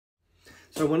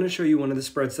So I want to show you one of the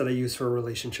spreads that I use for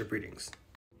relationship readings.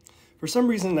 For some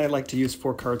reason, I like to use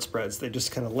 4-card spreads. They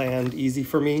just kind of land easy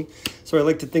for me. So I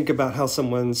like to think about how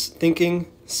someone's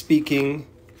thinking, speaking,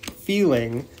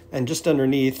 feeling, and just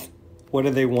underneath, what do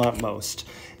they want most?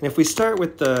 And if we start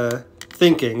with the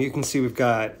thinking, you can see we've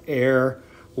got air,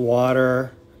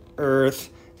 water, earth,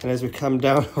 and as we come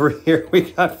down over here,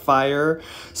 we got fire.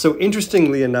 So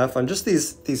interestingly enough, on just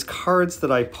these cards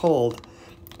that I pulled,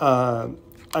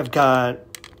 I've got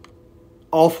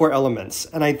all 4 elements.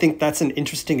 And I think that's an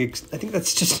interesting, I think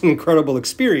that's just an incredible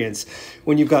experience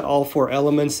when you've got all 4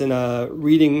 elements in a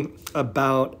reading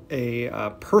about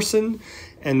a person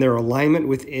and their alignment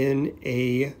within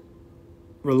a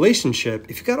relationship.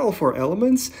 If you've got all 4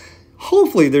 elements,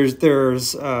 hopefully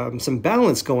there's some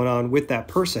balance going on with that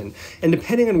person. And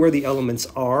depending on where the elements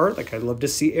are, like I'd love to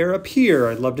see air up here.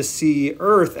 I'd love to see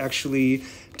earth actually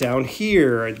down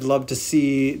here. I'd love to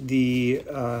see the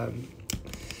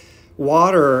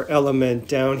water element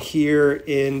down here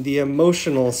in the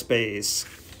emotional space.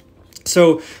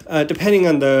 So depending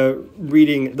on the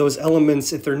reading, those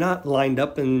elements, if they're not lined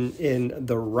up in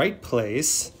the right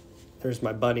place, there's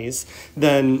my bunnies,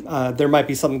 then there might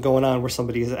be something going on where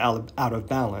somebody is out of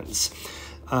balance.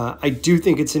 I do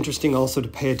think it's interesting also to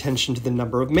pay attention to the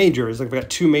number of majors. I've got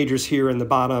 2 majors here in the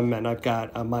bottom, and I've got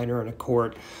a minor and a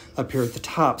quart up here at the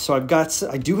top. So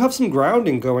I do have some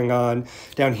grounding going on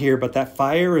down here, but that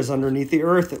fire is underneath the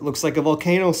earth. It looks like a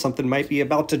volcano. Something might be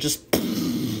about to just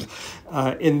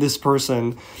in this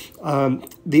person.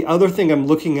 The other thing I'm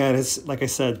looking at is, like I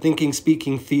said, thinking,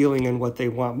 speaking, feeling, and what they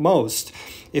want most.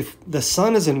 If the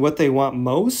sun is in what they want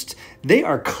most, they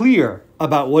are clear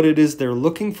about what it is they're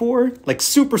looking for, like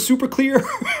super, super clear,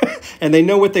 and they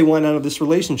know what they want out of this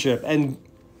relationship. And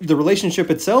the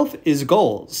relationship itself is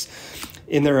goals.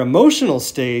 In their emotional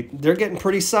state, they're getting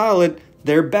pretty solid.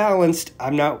 They're balanced.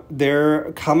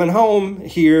 They're coming home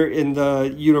here in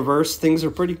the universe. Things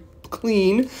are pretty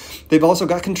clean. They've also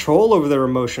got control over their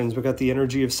emotions. We've got the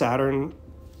energy of Saturn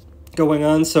going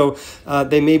on. So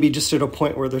they may be just at a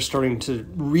point where they're starting to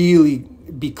really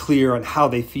be clear on how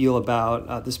they feel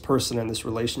about this person and this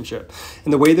relationship.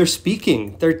 And the way they're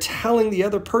speaking, they're telling the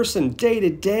other person day to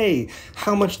day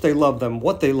how much they love them,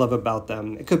 what they love about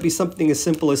them. It could be something as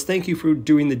simple as, thank you for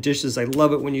doing the dishes. I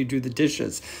love it when you do the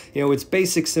dishes. You know, it's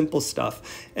basic, simple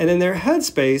stuff. And in their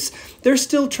headspace, they're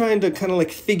still trying to kind of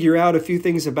like figure out a few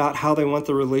things about how they want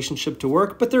the relationship to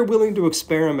work, but they're willing to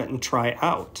experiment and try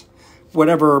out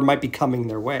whatever might be coming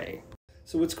their way.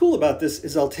 So what's cool about this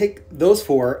is I'll take those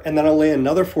 4 and then I'll lay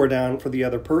another 4 down for the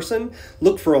other person,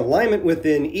 look for alignment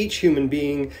within each human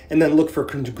being, and then look for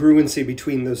congruency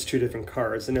between those 2 different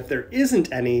cards. And if there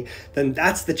isn't any, then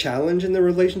that's the challenge in the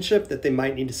relationship that they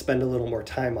might need to spend a little more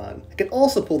time on. I can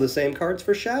also pull the same cards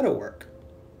for shadow work.